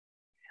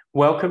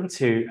Welcome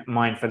to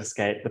Mindful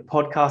Escape, the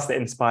podcast that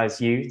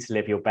inspires you to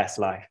live your best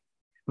life.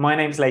 My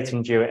name's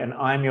Leighton Dewitt and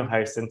I'm your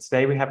host, and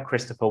today we have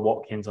Christopher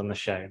Watkin on the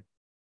show.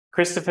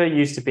 Christopher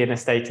used to be an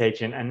estate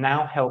agent and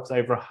now helps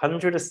over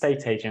 100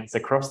 estate agents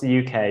across the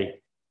UK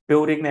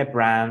building their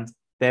brand,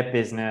 their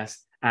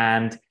business,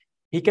 and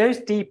he goes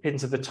deep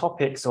into the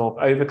topics of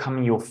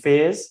overcoming your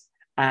fears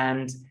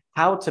and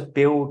how to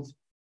build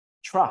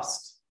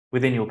trust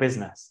within your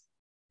business.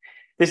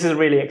 This is a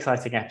really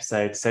exciting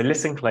episode, so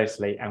listen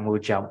closely and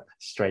we'll jump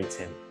straight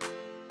in.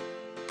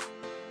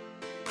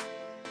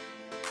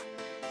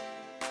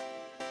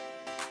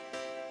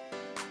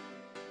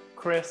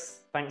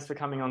 Chris, thanks for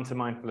coming on to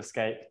Mindful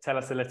Escape. Tell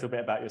us a little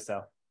bit about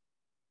yourself.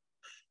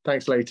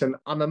 Thanks, Leighton.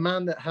 I'm a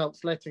man that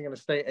helps letting and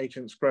estate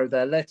agents grow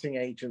their letting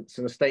agents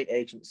and estate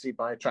agency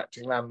by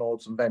attracting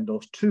landlords and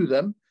vendors to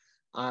them.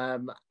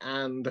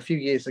 And a few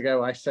years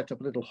ago, I set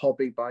up a little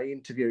hobby by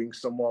interviewing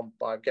someone,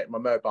 by getting my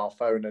mobile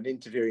phone and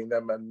interviewing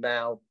them. And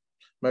now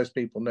most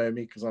people know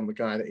me because I'm the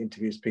guy that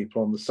interviews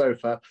people on the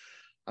sofa.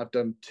 I've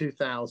done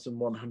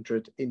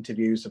 2,100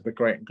 interviews of the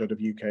great and good of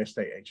UK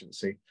estate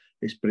agency,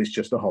 but it's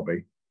just a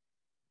hobby.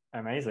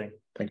 Amazing.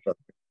 Thank you.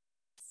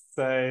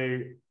 So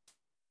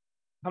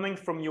coming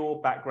from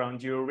your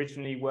background, you were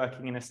originally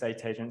working in a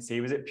estate agency.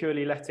 Was it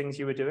purely lettings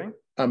you were doing?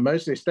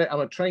 Mostly estate. I'm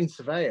a trained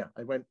surveyor.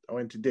 I went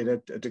and did a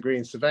degree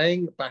in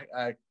surveying.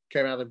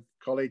 Came out of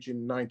college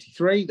in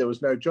 '93. There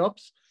was no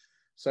jobs,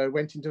 so I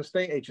went into a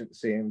estate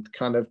agency and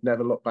kind of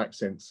never looked back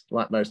since,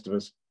 like most of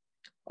us.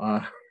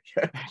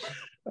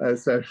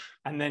 So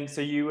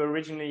you were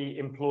originally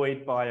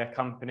employed by a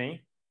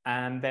company,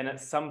 and then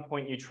at some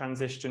point you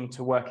transitioned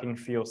to working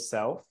for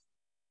yourself.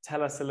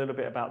 Tell us a little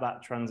bit about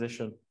that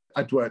transition.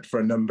 I'd worked for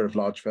a number of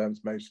large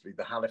firms, mostly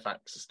the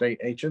Halifax estate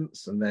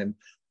agents, and then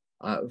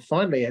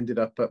finally ended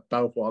up at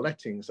Belvoir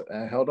Lettings at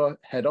their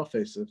head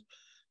office of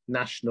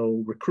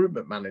national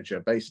recruitment manager,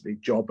 basically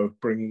job of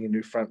bringing in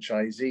new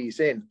franchisees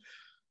in.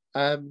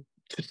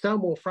 To sell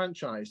more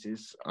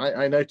franchises,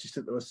 I noticed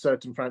that there were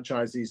certain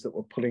franchisees that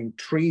were pulling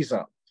trees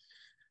up.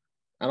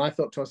 And I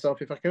thought to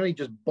myself, if I can only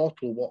just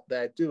bottle what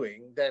they're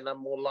doing, then I'm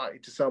more likely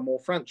to sell more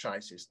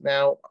franchises.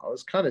 Now, I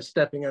was kind of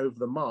stepping over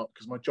the mark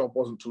because my job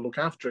wasn't to look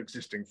after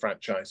existing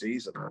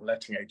franchisees and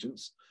letting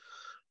agents.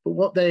 But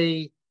what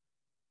I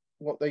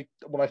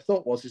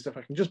thought was if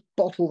I can just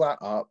bottle that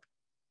up,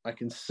 I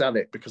can sell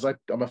it, because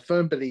I'm a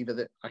firm believer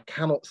that I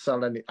cannot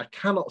sell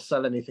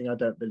anything I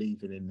don't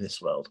believe in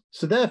this world.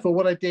 So therefore,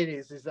 what I did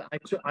is that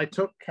I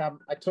took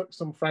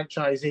some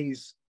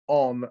franchisees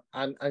on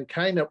and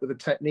came up with a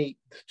technique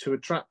to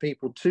attract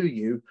people to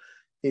you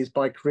is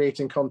by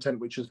creating content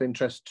which is of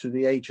interest to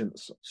the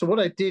agents. So what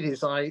I did is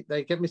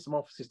they gave me some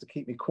offices to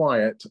keep me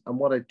quiet, and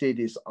what I did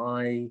is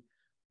I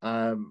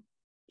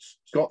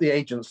got the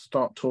agents to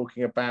start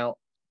talking about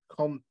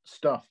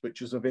stuff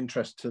which is of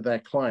interest to their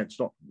clients,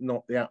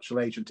 not the actual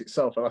agent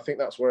itself. And I think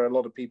that's where a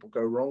lot of people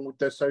go wrong with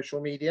their social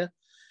media,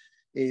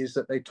 is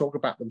that they talk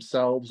about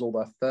themselves or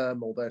their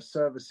firm or their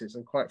services,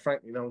 and quite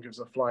frankly, no one gives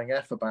a flying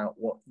F about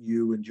what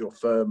you and your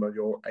firm or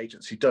your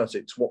agency does.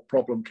 It's what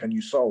problem can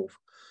you solve.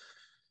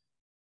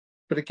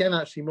 But again,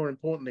 actually, more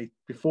importantly,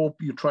 before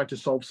you try to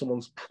solve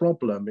someone's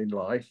problem in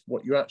life,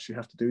 what you actually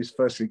have to do is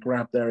firstly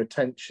grab their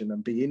attention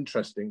and be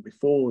interesting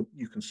before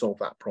you can solve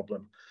that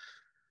problem.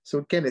 So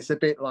again, it's a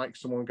bit like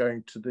someone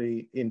going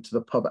into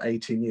the pub at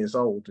 18 years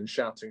old and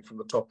shouting from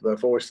the top of their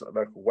voice at the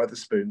local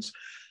Wetherspoons,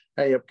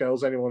 "Hey up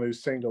girls, anyone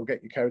who's single,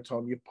 get your coat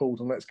on, you've pulled,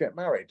 and let's get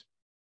married."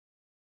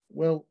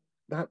 Well,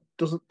 that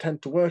doesn't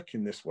tend to work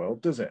in this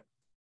world, does it?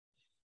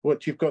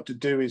 What you've got to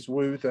do is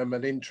woo them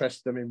and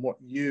interest them in what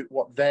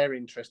they're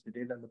interested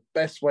in. And the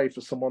best way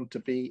for someone to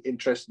be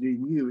interested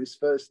in you is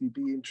firstly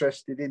be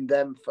interested in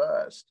them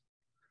first.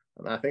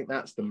 And I think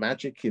that's the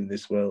magic in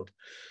this world,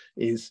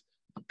 is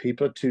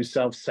people are too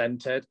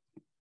self-centered.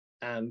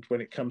 And when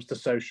it comes to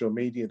social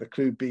media, the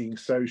clue being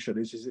social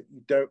is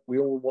that we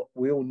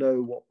all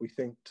know what we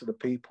think to the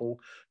people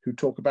who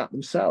talk about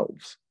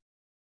themselves.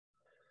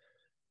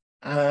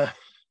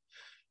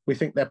 We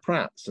think they're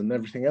prats and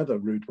everything other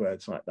rude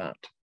words like that.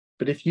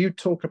 But if you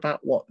talk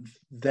about what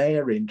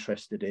they're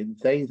interested in,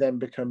 they then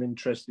become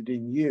interested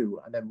in you.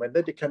 And then when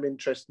they become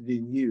interested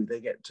in you,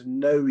 they get to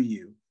know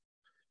you.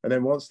 And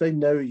then once they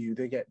know you,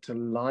 they get to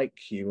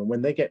like you. And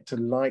when they get to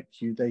like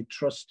you, they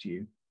trust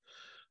you.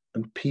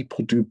 And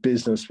people do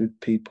business with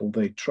people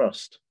they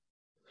trust.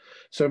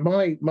 So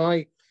my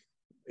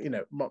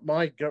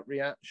gut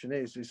reaction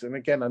is, and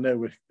again, I know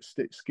we're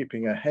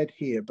skipping ahead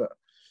here, but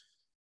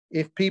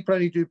if people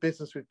only do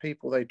business with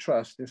people they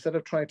trust, instead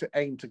of trying to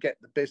aim to get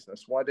the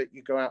business, why don't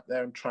you go out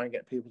there and try and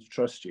get people to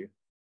trust you?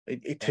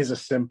 It is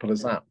as simple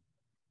as that.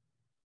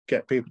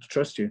 Get people to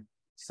trust you.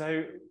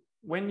 So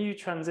when you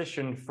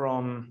transition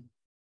from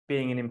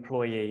being an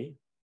employee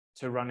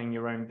to running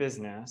your own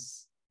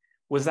business,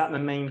 was that the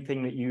main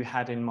thing that you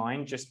had in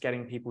mind, just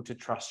getting people to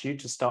trust you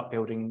to start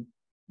building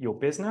your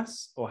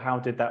business, or how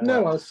did that work?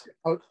 No,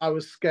 I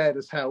was scared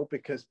as hell,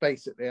 because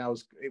basically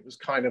it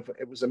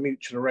was a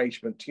mutual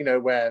arrangement,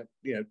 where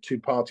two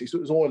parties. So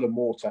it was oil and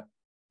water.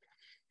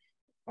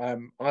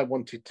 I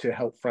wanted to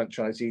help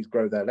franchisees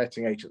grow their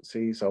letting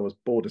agencies. I was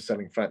bored of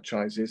selling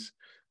franchises,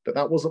 but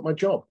that wasn't my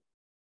job.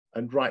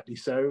 And rightly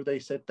so, they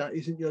said, that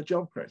isn't your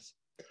job, Chris.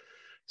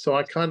 So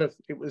I kind of,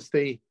 it was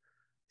the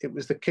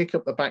kick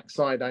up the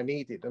backside I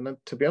needed. And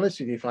to be honest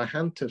with you, if I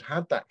hadn't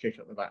had that kick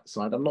up the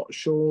backside, I'm not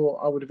sure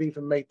I would have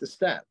even made the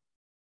step.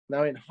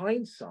 Now, in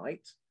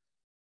hindsight,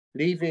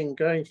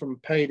 going from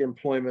paid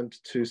employment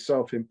to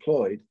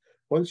self-employed,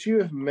 once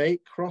you have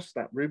crossed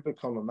that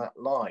Rubicon on that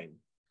line,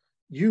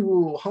 you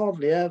will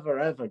hardly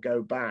ever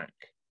go back.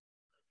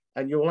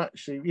 And you'll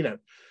actually,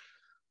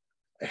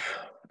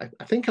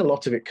 I think a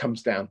lot of it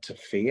comes down to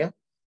fear.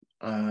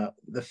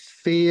 The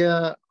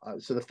fear,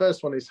 so the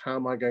first one is, how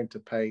am I going to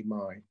pay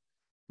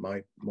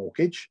my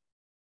mortgage?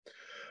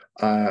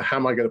 How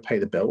am I going to pay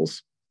the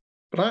bills?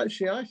 But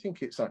actually, I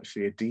think it's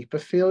actually a deeper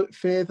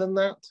fear than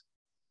that.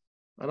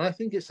 And I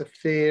think it's a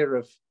fear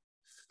of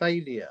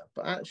failure,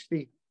 but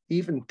actually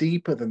even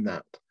deeper than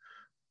that.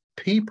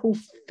 People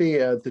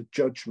fear the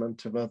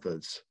judgment of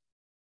others.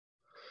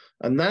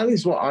 And that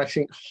is what I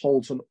think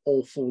holds an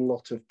awful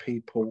lot of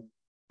people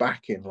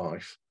back in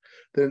life.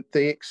 The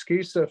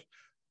excuse of,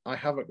 I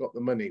haven't got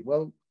the money.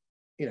 Well,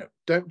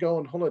 don't go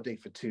on holiday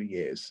for 2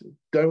 years.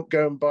 Don't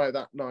go and buy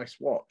that nice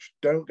watch.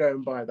 Don't go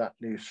and buy that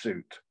new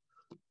suit.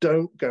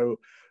 Don't go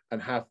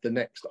and have the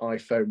next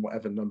iPhone,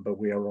 whatever number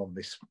we are on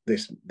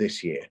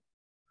this year.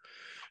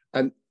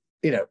 And,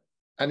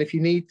 and if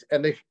you need,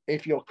 and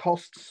if your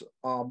costs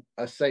are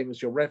the same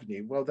as your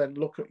revenue, well, then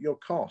look at your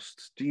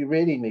costs. Do you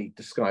really need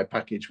the Sky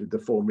package with the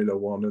Formula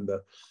One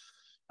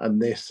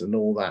and this and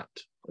all that?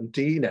 And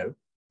do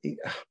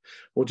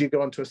or do you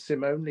go onto a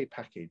SIM only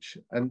package?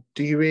 And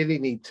do you really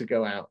need to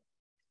go out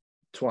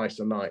twice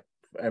a night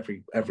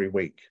every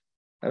week?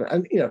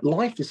 And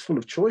life is full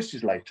of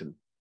choices, Leighton.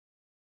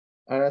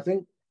 And I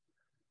think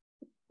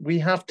you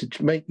have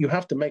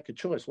to make a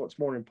choice. What's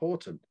more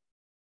important?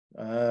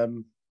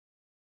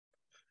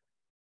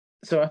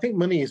 So I think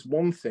money is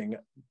one thing,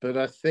 but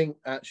I think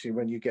actually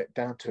when you get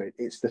down to it,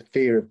 it's the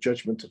fear of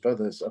judgment of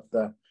others,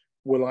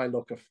 will I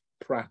look a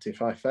prat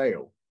if I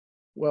fail?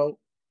 Well,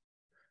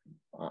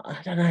 I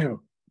don't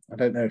know. I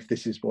don't know if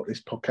this is what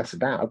this podcast's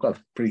about. I've got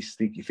a pretty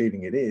sneaky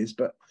feeling it is,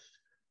 but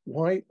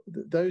why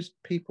those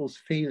people's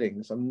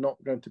feelings are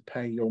not going to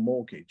pay your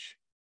mortgage?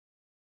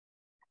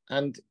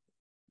 And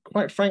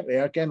quite frankly,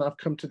 again, I've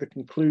come to the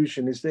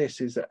conclusion is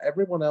that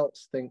everyone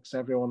else thinks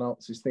everyone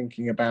else is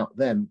thinking about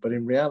them, but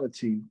in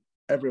reality,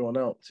 everyone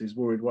else is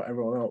worried what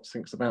everyone else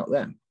thinks about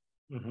them.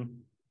 Mm-hmm.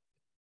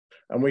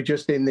 And we're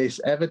just in this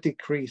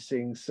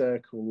ever-decreasing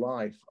circle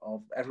life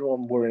of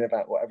everyone worrying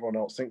about what everyone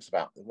else thinks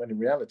about them, when in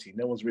reality,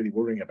 no one's really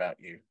worrying about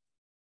you.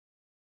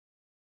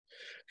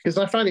 Because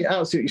I find it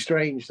absolutely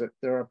strange that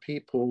there are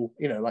people,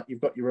 like you've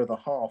got your other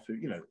half who,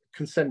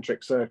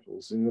 concentric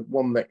circles, and the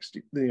one next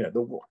to,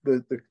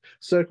 the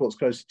circle that's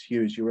closer to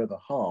you is your other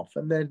half.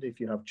 And then if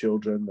you have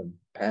children and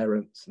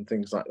parents and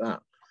things like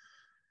that,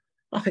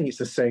 I think it's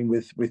the same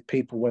with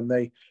people when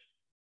the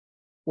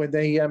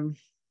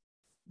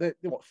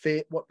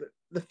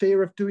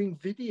fear of doing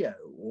video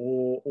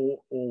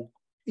or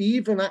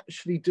even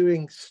actually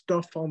doing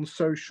stuff on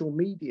social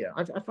media.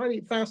 I find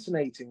it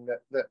fascinating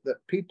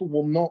that people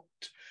will not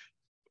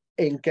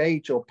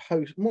engage or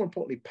post, more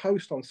importantly,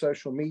 post on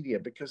social media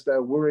because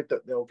they're worried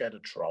that they'll get a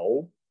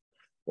troll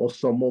or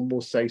someone will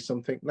say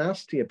something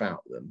nasty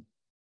about them.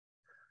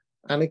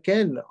 And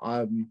again,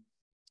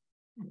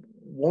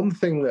 one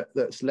thing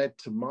that's led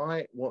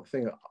to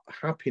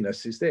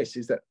happiness is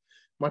that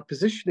my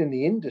position in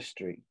the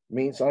industry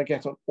means I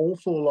get an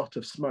awful lot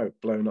of smoke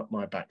blown up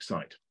my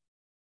backside.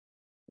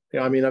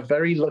 I'm in a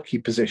very lucky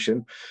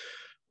position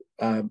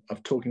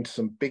of talking to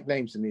some big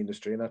names in the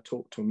industry, and I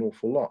talk to an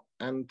awful lot,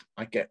 and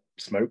I get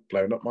smoke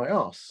blown up my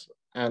arse.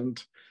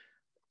 And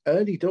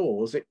early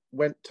doors, it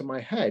went to my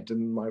head,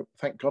 and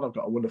thank God I've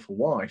got a wonderful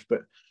wife,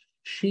 but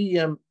she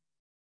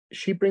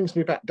brings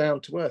me back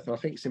down to earth. And I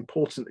think it's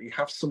important that you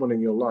have someone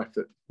in your life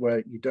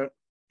where you don't,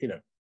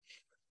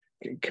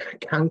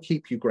 can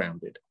keep you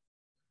grounded.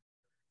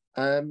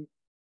 And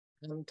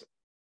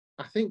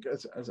I think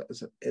as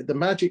the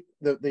magic,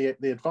 the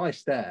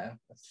advice there,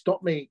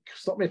 stop me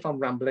if I'm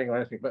rambling or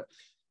anything, but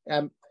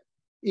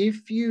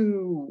if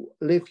you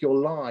live your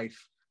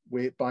life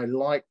by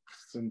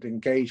likes and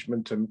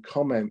engagement and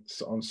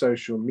comments on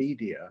social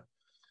media,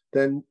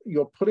 then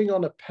you're putting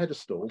on a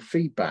pedestal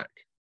feedback.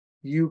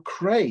 You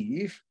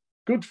crave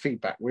good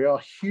feedback. We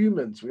are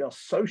humans. We are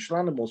social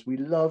animals. We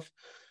love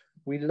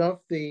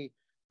the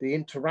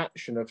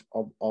interaction of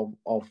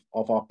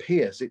our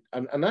peers.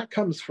 And that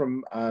comes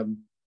from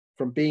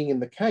being in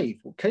the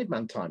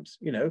caveman times.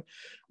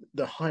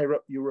 The higher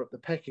up you were up the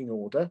pecking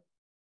order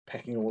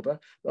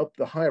up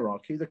the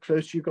hierarchy, the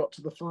closer you got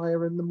to the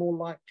fire and the more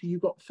likely you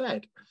got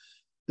fed.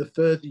 The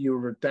further you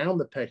were down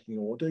the pecking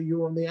order, you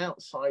were on the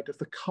outside of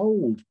the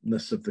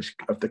coldness of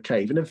the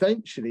cave. And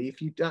eventually,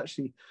 if you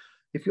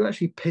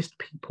actually pissed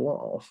people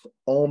off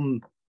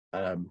on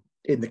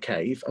in the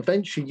cave,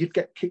 eventually you'd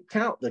get kicked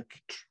out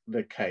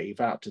the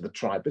cave, out to the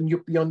tribe, and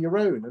you'd be on your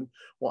own. And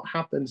what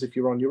happens if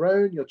you're on your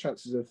own? Your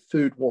chances of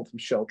food, warmth,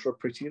 and shelter are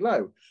pretty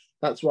low.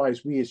 That's why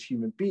as we as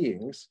human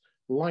beings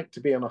like to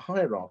be on a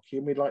hierarchy,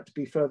 and we'd like to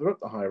be further up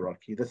the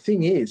hierarchy. The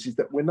thing is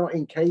that we're not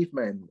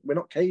cavemen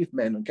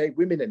and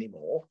cavewomen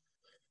anymore,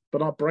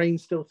 but our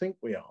brains still think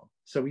we are.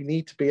 So we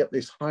need to be at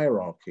this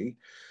hierarchy.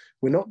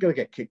 We're not going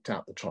to get kicked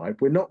out the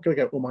tribe. We're not going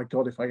to go, oh my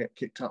God, if I get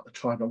kicked out the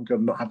tribe, I'm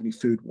going to not have any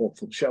food,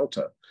 warmth, or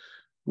shelter.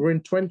 We're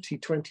in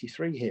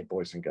 2023 here,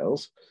 boys and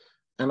girls.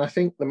 And I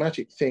think the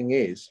magic thing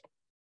is,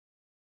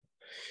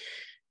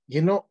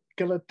 you're not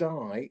going to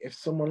die if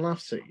someone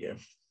laughs at you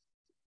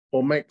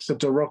or makes a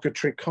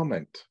derogatory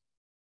comment.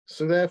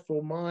 So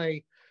therefore,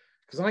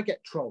 because I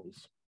get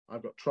trolls.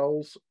 I've got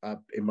trolls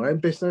in my own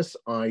business.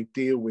 I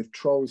deal with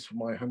trolls for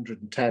my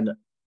 110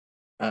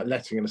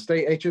 letting and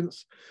estate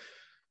agents.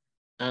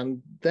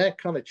 And they're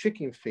kind of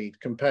chicken feed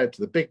compared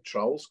to the big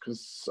trolls,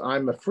 because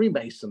I'm a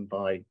Freemason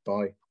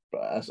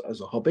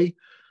as a hobby.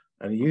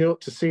 And you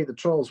ought to see the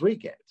trolls we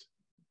get.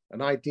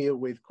 And I deal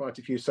with quite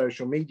a few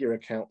social media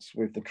accounts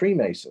with the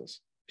Freemasons.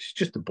 It's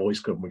just a boys'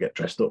 club, and we get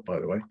dressed up, by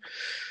the way.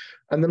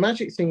 And the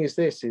magic thing is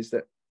this, is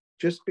that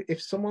just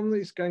if someone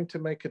is going to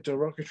make a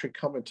derogatory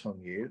comment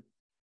on you,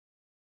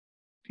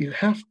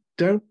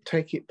 don't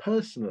take it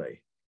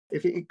personally.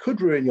 If it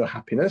could ruin your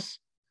happiness,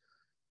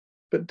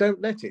 but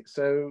don't let it.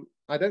 So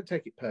I don't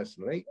take it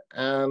personally,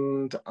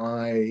 and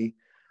I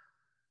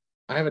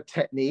have a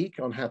technique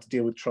on how to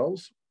deal with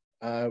trolls,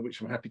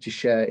 which I'm happy to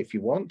share if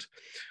you want.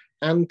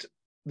 And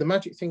the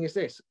magic thing is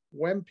this: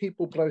 when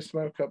people blow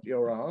smoke up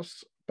your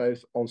arse,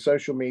 both on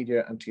social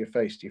media and to your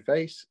face,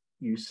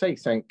 you say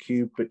thank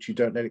you, but you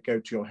don't let it go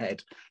to your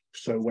head.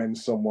 So when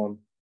someone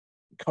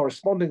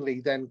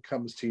correspondingly then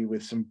comes to you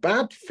with some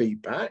bad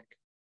feedback,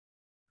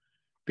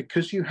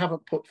 because you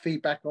haven't put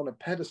feedback on a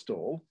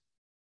pedestal,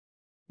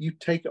 you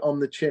take it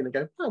on the chin and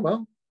go, oh,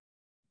 well,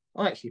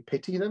 I actually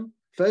pity them.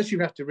 First, you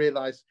have to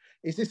realize,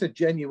 is this a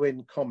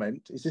genuine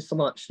comment? Is this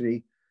someone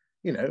actually,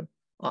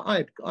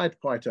 I had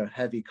quite a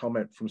heavy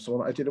comment from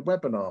someone. I did a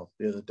webinar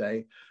the other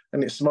day,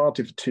 and it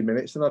smarted for 2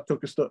 minutes, and I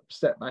took a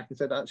step back and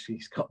said, actually,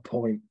 he's got a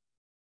point,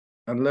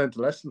 and learned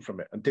a lesson from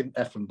it, and didn't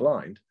F and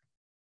blind.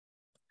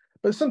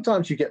 But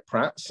sometimes you get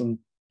prats, and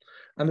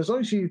as long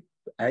as you,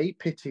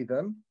 pity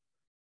them,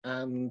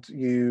 and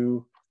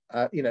you,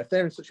 if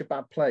they're in such a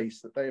bad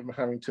place that they're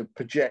having to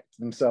project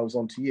themselves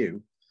onto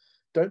you,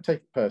 don't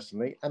take it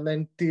personally, and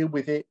then deal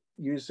with it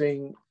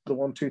using the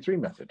 1, 2, 3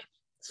 method.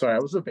 Sorry, I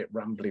was a bit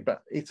rambly,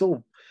 but if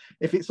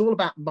it's all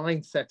about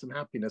mindset and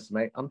happiness,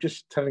 mate, I'm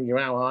just telling you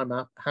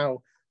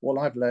how what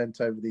I've learned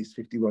over these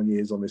 51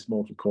 years on this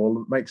mortal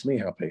call makes me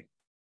happy.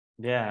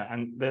 Yeah,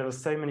 and there were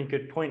so many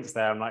good points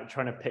there. I'm like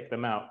trying to pick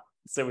them out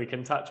so we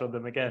can touch on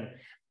them again.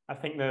 I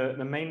think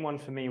the main one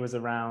for me was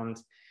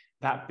around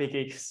that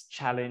biggest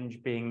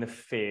challenge being the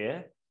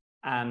fear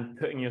and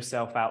putting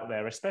yourself out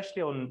there,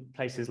 especially on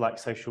places like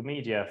social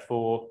media.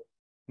 For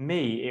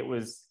me,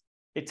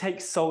 it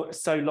takes so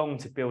long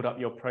to build up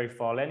your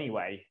profile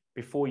anyway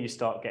before you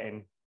start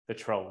getting the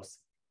trolls.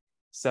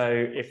 So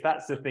if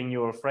that's the thing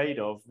you're afraid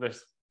of,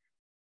 just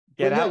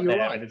get out there.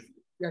 Right.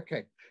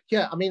 Okay.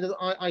 Yeah, I mean,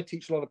 I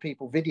teach a lot of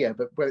people video,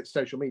 but when it's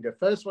social media,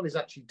 first one is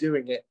actually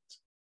doing it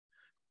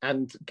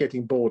and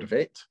getting bored of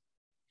it.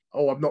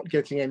 Oh, I'm not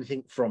getting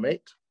anything from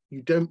it.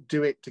 You don't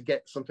do it to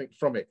get something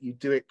from it. You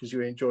do it because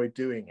you enjoy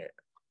doing it.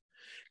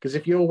 Because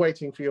if you're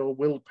waiting for your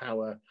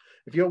willpower,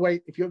 if you're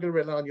going to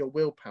rely on your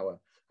willpower,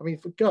 I mean,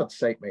 for God's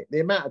sake, mate, the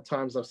amount of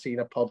times I've seen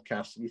a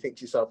podcast and you think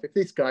to yourself, if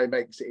this guy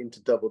makes it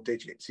into double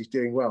digits, he's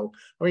doing well.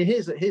 I mean,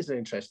 here's an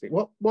interesting.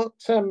 What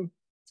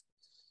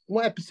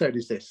episode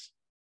is this,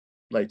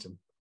 Leighton?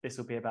 This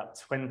will be about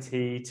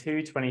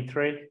 22,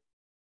 23.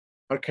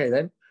 Okay,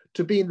 then.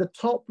 To be in the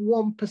top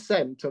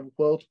 1% of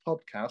world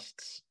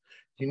podcasts,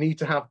 you need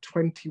to have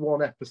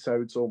 21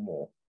 episodes or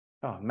more.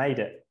 Oh, made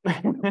it.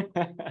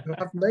 You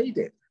have made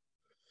it.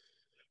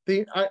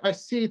 I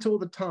see it all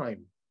the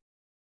time.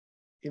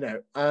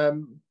 So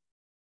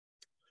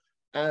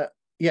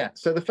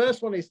the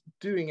first one is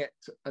doing it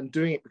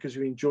because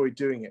you enjoy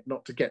doing it,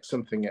 not to get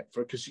something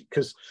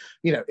because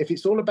if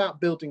it's all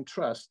about building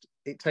trust,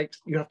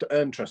 you have to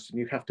earn trust, and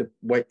you have to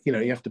wait,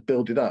 you have to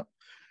build it up.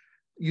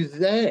 You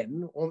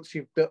then, once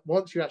you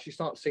actually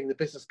start seeing the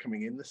business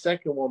coming in, the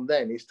second one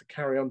then is to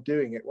carry on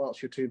doing it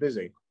whilst you're too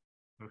busy.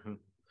 Mm-hmm.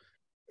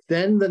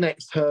 Then the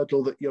next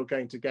hurdle that you're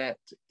going to get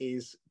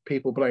is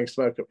people blowing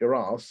smoke up your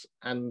arse,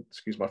 and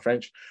excuse my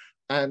French,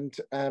 and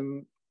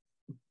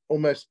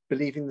almost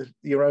believing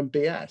your own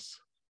BS.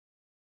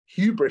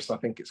 Hubris, I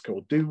think it's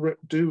called.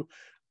 Do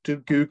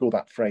Google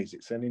that phrase.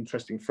 It's an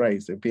interesting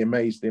phrase. They'd be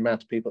amazed the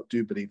amount of people that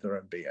do believe their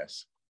own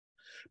BS.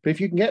 But if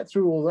you can get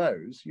through all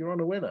those, you're on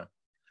a winner.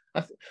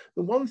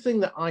 The one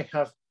thing that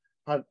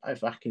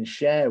if I can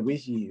share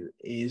with you,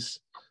 is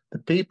the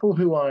people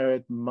who I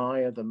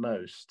admire the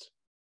most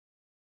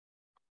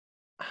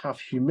have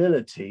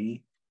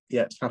humility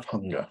yet have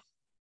hunger.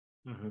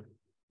 Mm-hmm.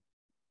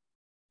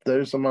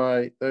 Those are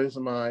my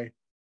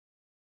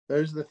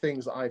Those are the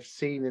things that I've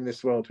seen in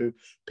this world. Who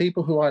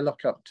people who I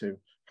look up to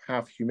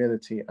have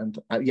humility and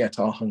yet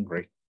are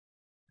hungry.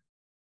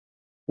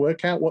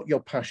 Work out what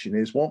your passion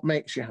is, what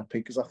makes you happy,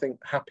 because I think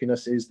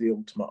happiness is the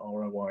ultimate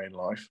ROI in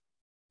life.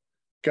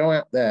 Go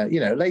out there,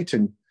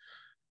 Leighton.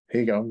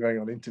 Here you go. I'm going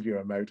on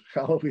interviewer mode.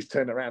 I'll always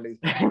turn around.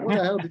 What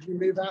the hell did you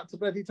move out to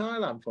bloody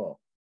Thailand for?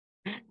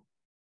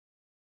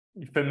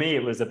 For me,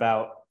 it was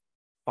about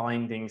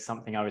finding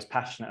something I was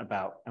passionate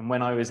about. And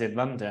when I was in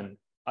London,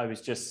 I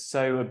was just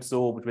so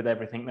absorbed with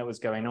everything that was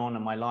going on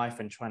in my life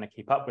and trying to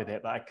keep up with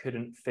it that I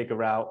couldn't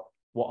figure out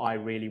what I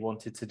really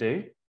wanted to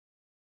do.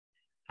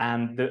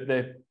 And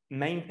the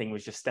main thing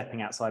was just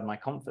stepping outside my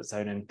comfort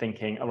zone and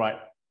thinking, all right,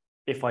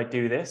 if I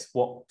do this,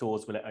 what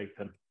doors will it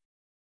open?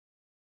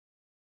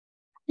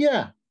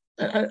 Yeah,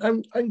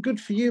 and good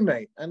for you,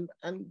 mate. And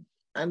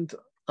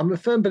I'm a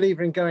firm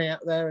believer in going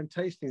out there and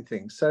tasting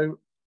things. So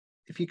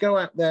if you go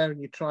out there and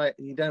you try it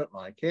and you don't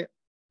like it,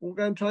 we'll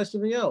go and try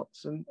something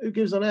else. And who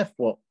gives an F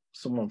what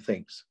someone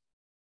thinks?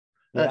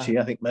 Yeah. Actually,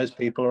 I think most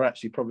people are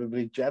actually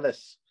probably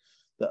jealous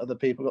that other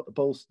people got the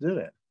balls to do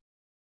it.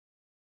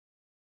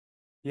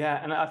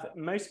 Yeah, and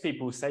most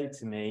people say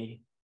to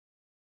me,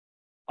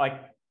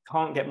 I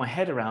can't get my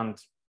head around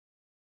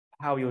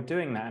how you're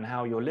doing that and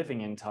how you're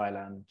living in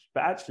Thailand.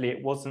 But actually,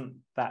 it wasn't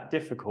that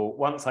difficult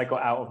once I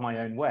got out of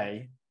my own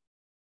way.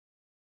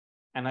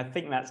 And I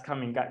think that's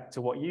coming back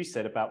to what you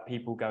said about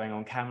people going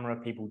on camera,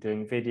 people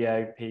doing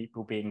video,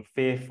 people being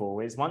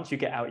fearful. Is once you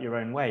get out your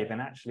own way, then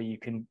actually you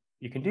can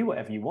do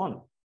whatever you want.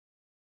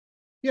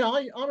 Yeah,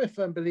 I'm a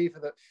firm believer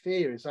that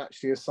fear is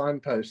actually a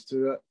signpost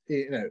to,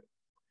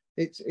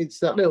 it's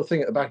that little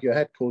thing at the back of your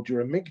head called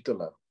your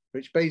amygdala,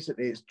 which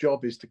basically its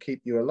job is to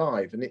keep you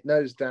alive. And it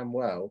knows damn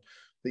well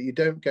that you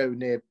don't go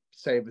near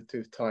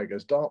saber-toothed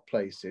tigers, dark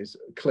places,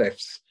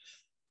 cliffs,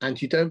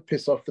 and you don't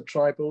piss off the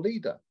tribal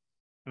leader.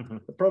 Mm-hmm.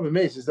 The problem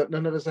is that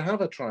none of us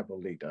have a tribal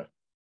leader.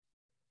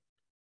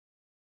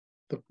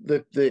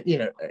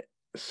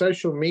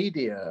 Social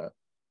media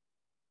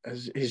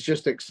is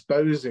just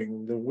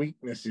exposing the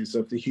weaknesses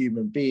of the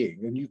human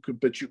being, and you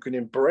can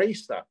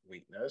embrace that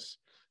weakness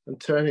and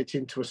turn it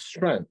into a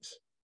strength.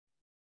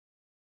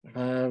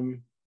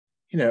 I'm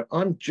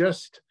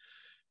just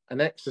an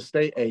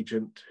ex-estate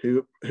agent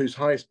whose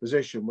highest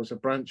position was a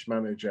branch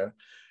manager,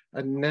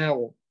 and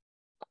now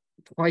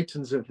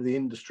titans of the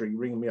industry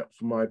ring me up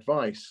for my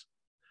advice.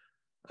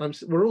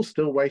 We're all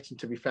still waiting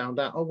to be found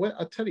out.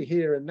 I tell you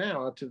here and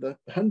now, out of the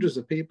hundreds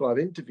of people I've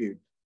interviewed,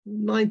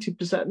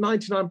 90%,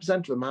 99%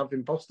 of them have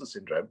imposter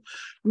syndrome.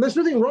 And there's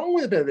nothing wrong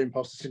with a bit of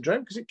imposter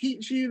syndrome because it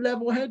keeps you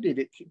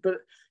level-headed, but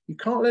you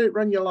can't let it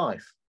run your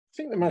life. I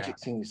think the magic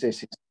thing is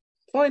this: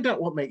 find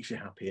out what makes you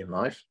happy in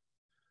life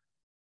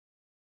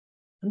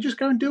and just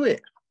go and do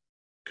it.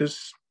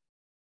 Because,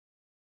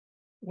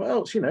 what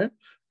else,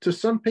 to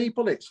some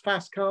people, it's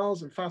fast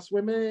cars and fast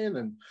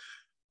women.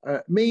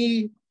 And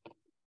me,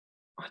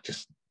 I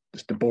just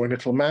a boring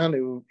little man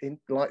who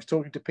likes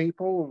talking to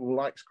people, who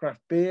likes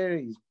craft beer.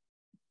 He's,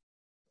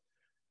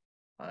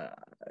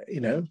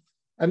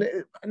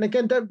 and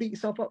again, don't beat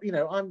yourself up.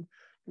 I'm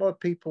a lot of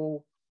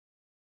people,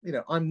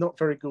 I'm not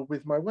very good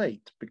with my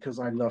weight because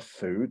I love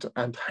food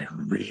and I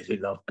really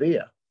love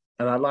beer.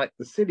 And I like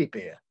the silly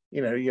beer,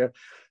 your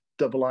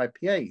double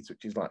IPAs,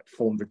 which is like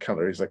 400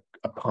 calories a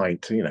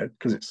pint,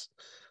 because it's,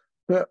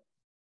 but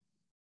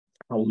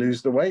I'll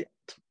lose the weight,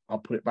 I'll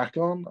put it back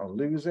on, I'll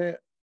lose it,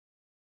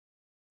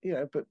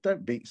 but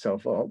don't beat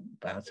yourself up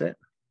about it.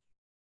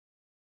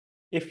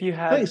 If you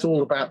had... I think it's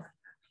all about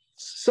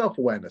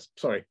self-awareness.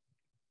 Sorry,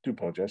 do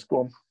apologize.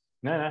 Go on.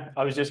 No,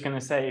 I was just going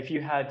to say, if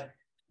you had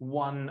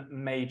one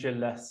major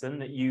lesson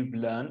that you've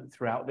learned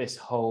throughout this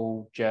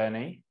whole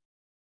journey,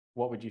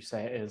 what would you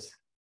say it is?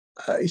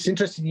 It's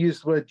interesting you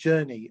use the word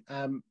journey.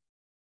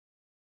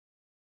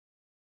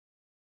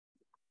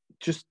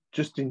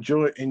 Just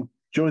enjoy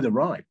the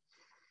ride.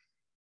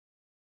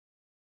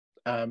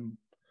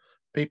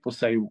 People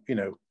say,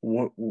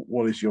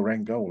 what is your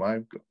end goal?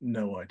 I've got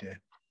no idea.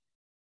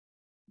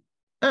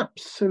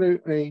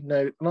 Absolutely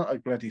no, not a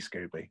bloody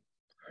Scooby.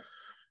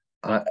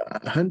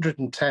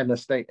 110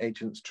 estate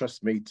agents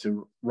trust me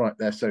to write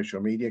their social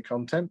media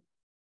content.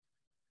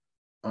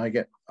 I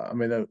get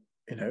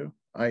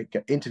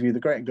interview the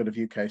great and good of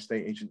UK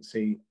estate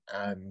agency,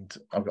 and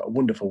I've got a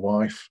wonderful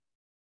wife.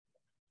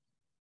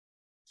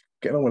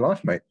 Get on with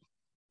life, mate.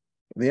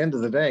 At the end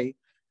of the day,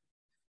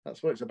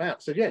 that's what it's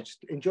about. So yeah,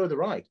 just enjoy the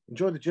ride,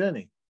 enjoy the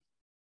journey,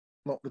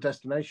 not the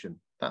destination.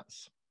 That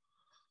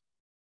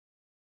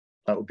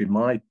would be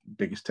my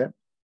biggest tip.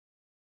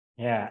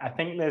 Yeah, I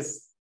think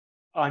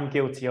I'm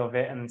guilty of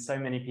it, and so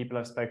many people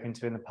I've spoken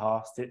to in the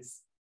past,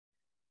 it's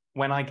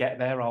when I get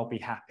there, I'll be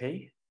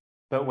happy,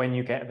 but when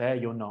you get there,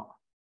 you're not.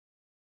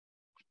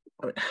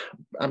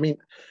 I mean,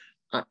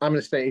 I'm an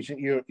estate agent,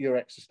 you're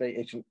ex-estate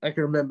agent. I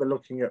can remember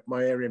looking at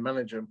my area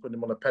manager and putting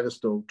him on a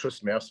pedestal.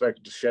 Trust me, I've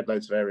spoken to shed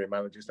loads of area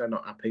managers. They're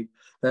not happy.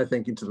 They're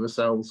thinking to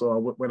themselves,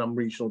 when I'm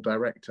regional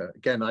director,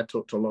 again, I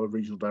talk to a lot of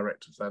regional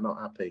directors, they're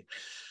not happy.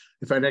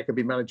 If I could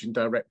be managing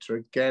director,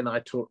 again,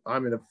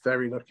 I'm in a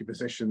very lucky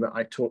position that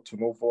I talk to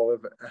an awful lot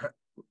of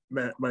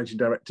managing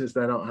directors,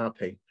 they're not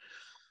happy.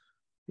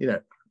 You know,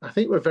 I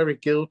think we're very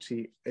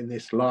guilty in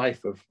this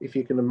life of, if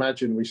you can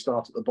imagine, we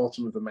start at the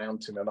bottom of the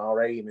mountain and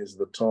our aim is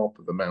the top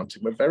of the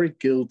mountain. We're very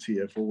guilty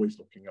of always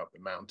looking up the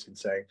mountain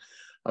saying,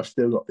 I've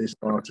still got this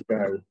far to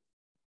go.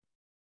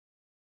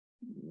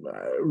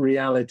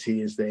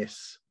 Reality is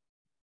this: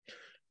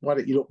 why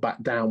don't you look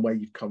back down where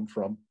you've come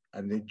from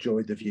and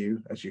enjoy the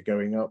view as you're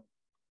going up?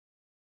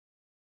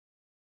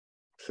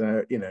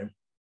 So, you know,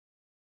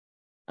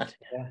 it's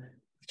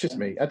just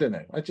me. I don't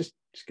know. I just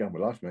go on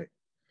with life, mate.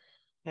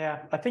 Yeah,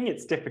 I think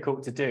it's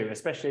difficult to do,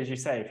 especially as you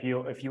say,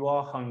 if you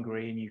are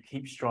hungry and you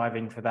keep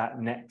striving for that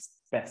next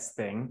best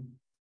thing,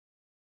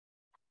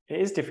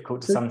 it is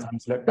difficult to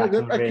sometimes look back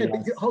and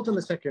realize. But hold on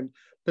a second.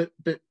 But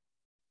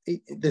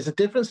there's a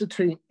difference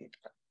between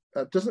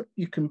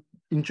you can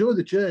enjoy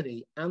the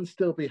journey and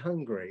still be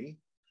hungry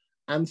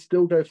and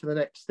still go for the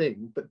next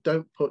thing, but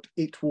don't put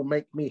 "it will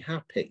make me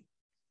happy."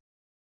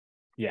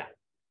 Yeah.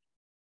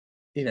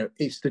 You know,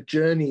 it's the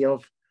journey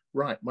of,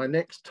 right, my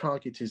next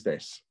target is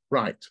this.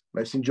 Right,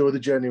 let's enjoy the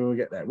journey when we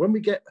get there. When we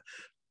get,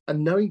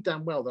 and knowing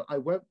damn well that I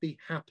won't be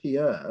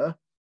happier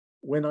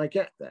when I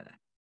get there.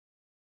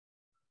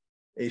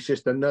 It's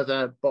just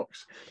another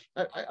box.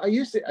 I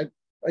use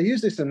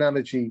this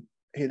analogy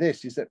here.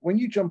 This is that when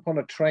you jump on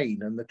a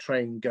train and the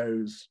train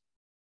goes,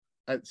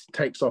 it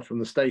takes off from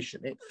the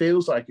station, it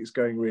feels like it's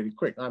going really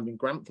quick. I'm in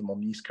Grantham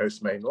on the East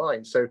Coast Main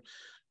Line, so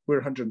we're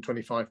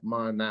 125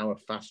 mile an hour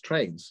fast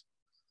trains.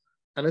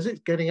 And as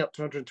it's getting up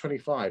to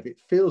 125, it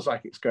feels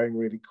like it's going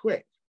really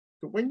quick.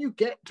 But when you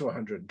get to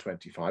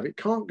 125, it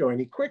can't go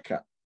any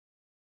quicker.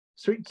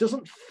 So it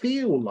doesn't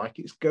feel like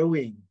it's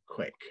going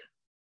quick.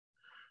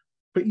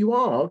 But you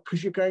are,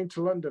 because you're going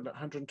to London at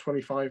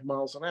 125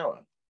 miles an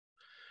hour.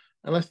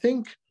 And I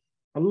think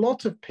a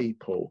lot of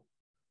people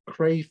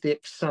crave the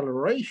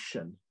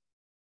acceleration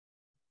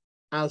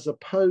as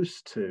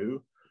opposed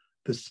to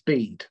the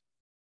speed.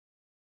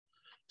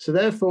 So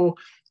therefore,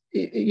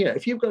 you know,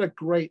 if you've got a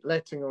great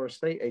letting or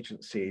estate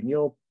agency and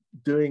you're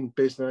doing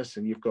business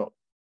and you've got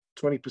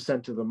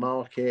 20% of the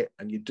market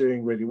and you're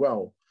doing really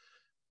well,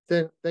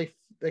 then they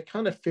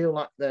kind of feel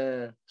like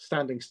they're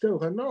standing still.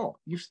 They're not.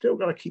 You've still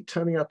got to keep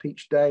turning up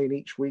each day and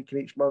each week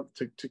and each month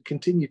to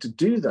continue to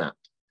do that.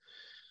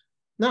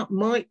 That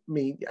might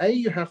mean,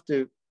 you have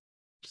to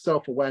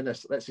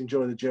self-awareness, let's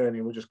enjoy the journey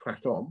and we'll just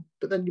crack on,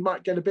 but then you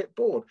might get a bit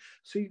bored.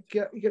 So you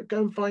go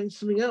and find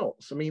something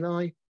else. I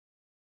mean,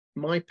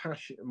 my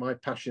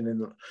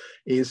passion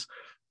is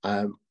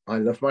I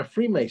love my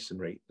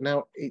Freemasonry.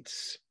 Now it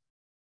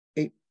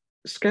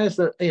scares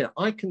that, you know,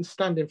 I can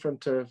stand in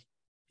front of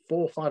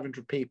 400 or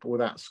 500 people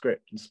without a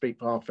script and speak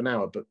for half an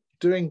hour, but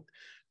doing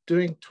a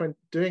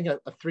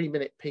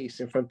 3-minute piece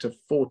in front of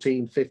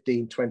 14,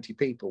 15, 20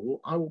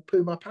 people, I will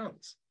poo my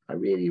pants. I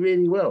really,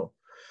 really will.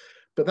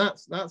 But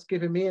that's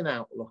giving me an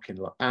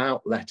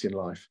outlet in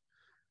life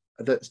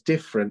that's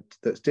different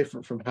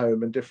from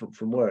home and different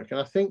from work. And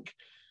I think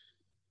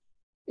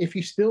if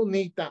you still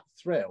need that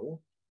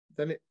thrill,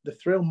 then the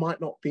thrill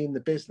might not be in the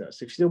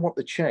business. If you still want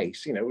the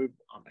chase, you know,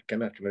 I'm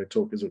not going to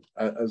talk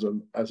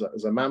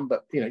as a man,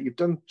 but you know, you've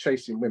done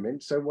chasing women,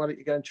 so why don't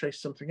you go and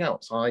chase something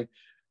else? I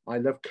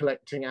love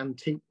collecting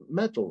antique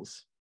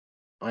medals.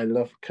 I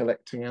love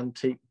collecting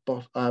antique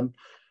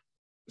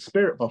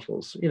spirit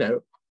bottles. You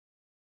know,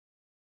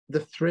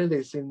 the thrill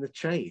is in the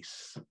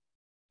chase,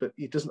 but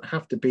it doesn't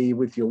have to be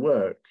with your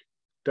work.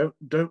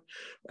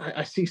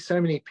 I see so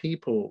many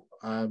people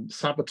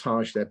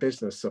sabotage their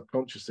business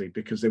subconsciously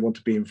because they want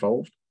to be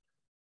involved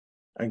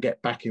and get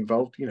back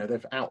involved. You know,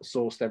 they've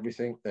outsourced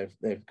everything.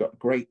 They've got a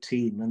great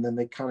team, and then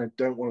they kind of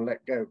don't want to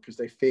let go because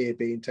they fear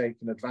being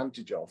taken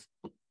advantage of.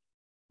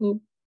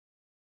 Well,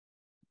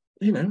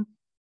 you know,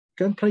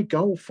 go and play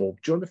golf or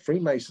join the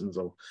Freemasons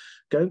or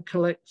go and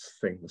collect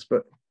things,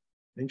 but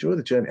enjoy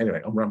the journey.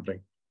 Anyway, I'm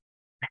rambling.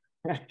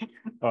 All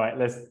right,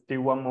 let's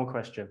do one more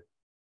question.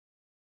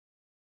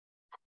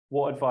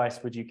 What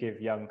advice would you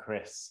give young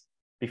Chris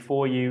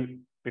before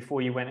you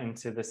went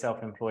into the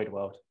self-employed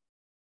world?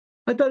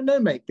 I don't know,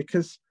 mate,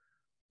 because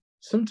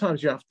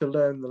sometimes you have to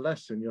learn the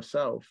lesson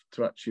yourself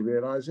to actually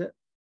realize it.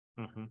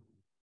 Mm-hmm.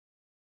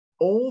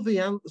 All the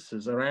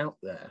answers are out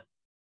there.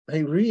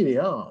 They really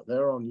are.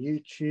 They're on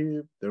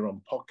YouTube. They're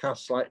on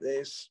podcasts like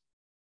this.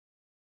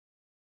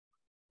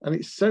 And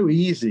it's so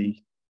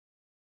easy.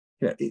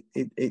 You know,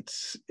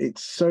 it's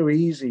so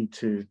easy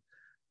to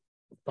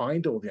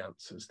find all the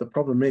answers. The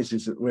problem is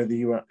that whether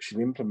you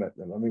actually implement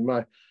them. I mean,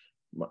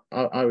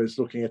 I was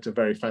looking at a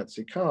very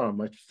fancy car, and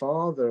my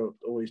father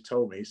always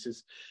told me, he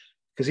says,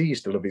 because he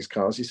used to love his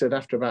cars, he said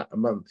after about a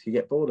month you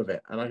get bored of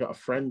it. And I got a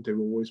friend who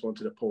always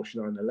wanted a Porsche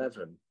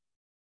 911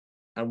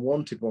 and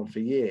wanted one for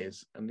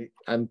years,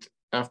 and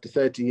after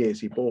 30 years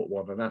he bought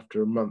one, and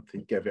after a month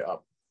he gave it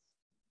up.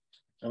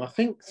 And I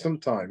think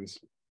sometimes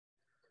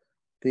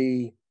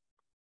the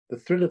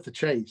thrill of the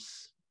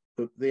chase,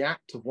 the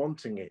act of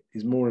wanting it,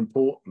 is more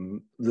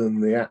important than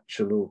the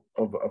actual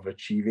of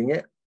achieving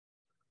it.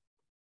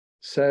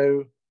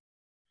 So,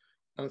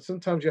 and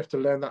sometimes you have to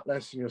learn that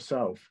lesson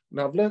yourself.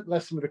 Now, I've learned the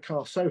lesson with the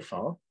car so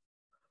far.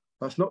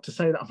 That's not to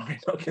say that I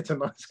might not get a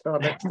nice car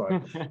next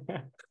time.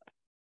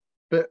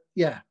 But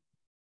yeah.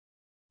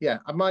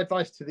 And my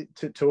advice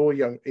to all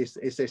young is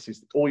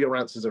all your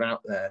answers are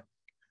out there.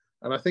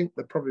 And I think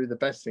that probably the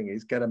best thing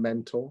is get a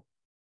mentor,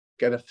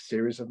 get a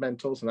series of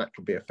mentors, and that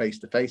could be a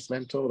face-to-face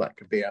mentor, that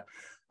could be a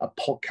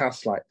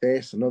podcast like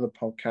this and other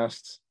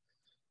podcasts,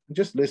 and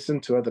just listen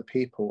to other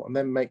people and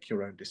then make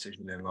your own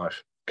decision in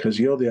life, because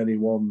you're the only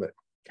one that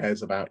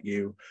cares about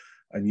you,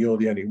 and you're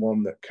the only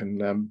one that can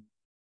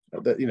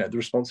the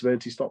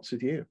responsibility stops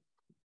with you.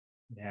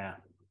 Yeah,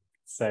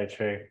 so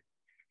true.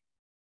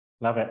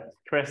 Love it.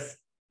 Chris,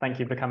 thank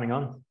you for coming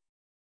on.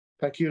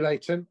 Thank you,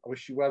 Leighton. I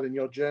wish you well in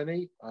your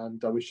journey,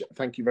 and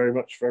thank you very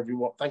much for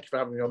everyone. Thank you for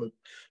having me on the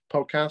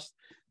podcast,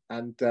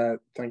 and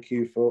thank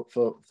you for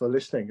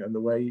listening and the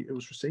way it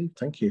was received.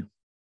 Thank you.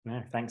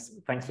 No, thanks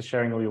for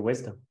sharing all your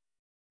wisdom.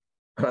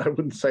 I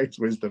wouldn't say it's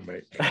wisdom,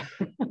 mate.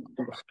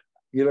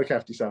 You look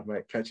after yourself,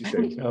 mate. Catch you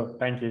soon. Oh,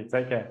 thank you.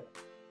 Take care.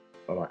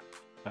 Bye-bye.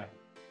 Bye.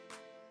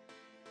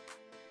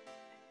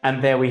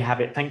 And there we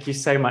have it. Thank you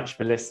so much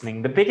for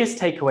listening. The biggest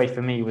takeaway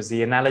for me was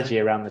the analogy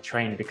around the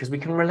train, because we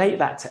can relate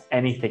that to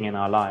anything in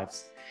our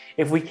lives.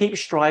 If we keep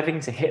striving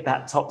to hit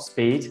that top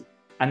speed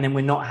and then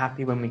we're not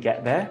happy when we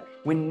get there,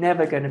 we're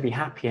never going to be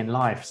happy in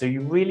life. So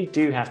you really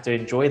do have to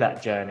enjoy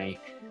that journey.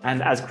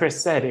 And as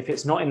Chris said, if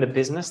it's not in the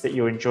business that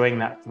you're enjoying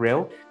that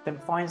thrill, then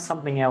find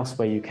something else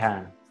where you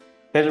can.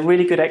 There's a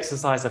really good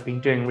exercise I've been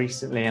doing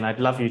recently, and I'd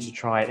love you to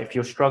try it if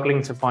you're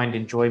struggling to find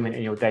enjoyment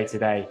in your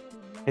day-to-day.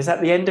 Is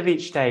at the end of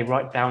each day,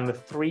 write down the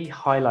 3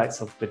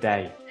 highlights of the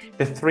day,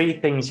 the 3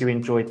 things you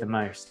enjoyed the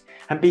most,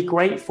 and be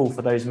grateful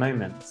for those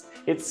moments.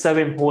 It's so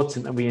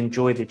important that we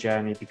enjoy the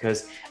journey,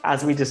 because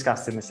as we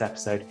discussed in this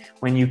episode,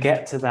 when you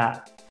get to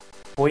that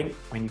point,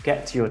 when you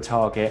get to your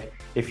target,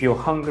 if you're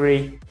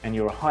hungry and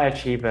you're a high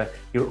achiever,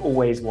 you'll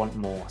always want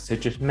more. So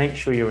just make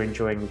sure you're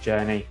enjoying the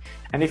journey.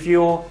 And if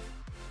you're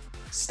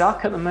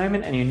stuck at the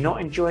moment and you're not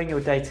enjoying your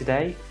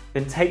day-to-day,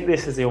 then take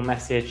this as your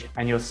message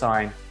and your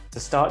sign to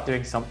start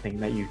doing something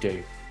that you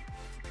do.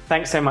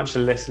 Thanks so much for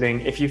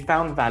listening. If you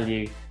found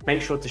value,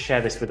 make sure to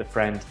share this with a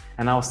friend,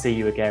 and I'll see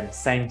you again,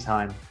 same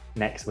time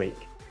next week.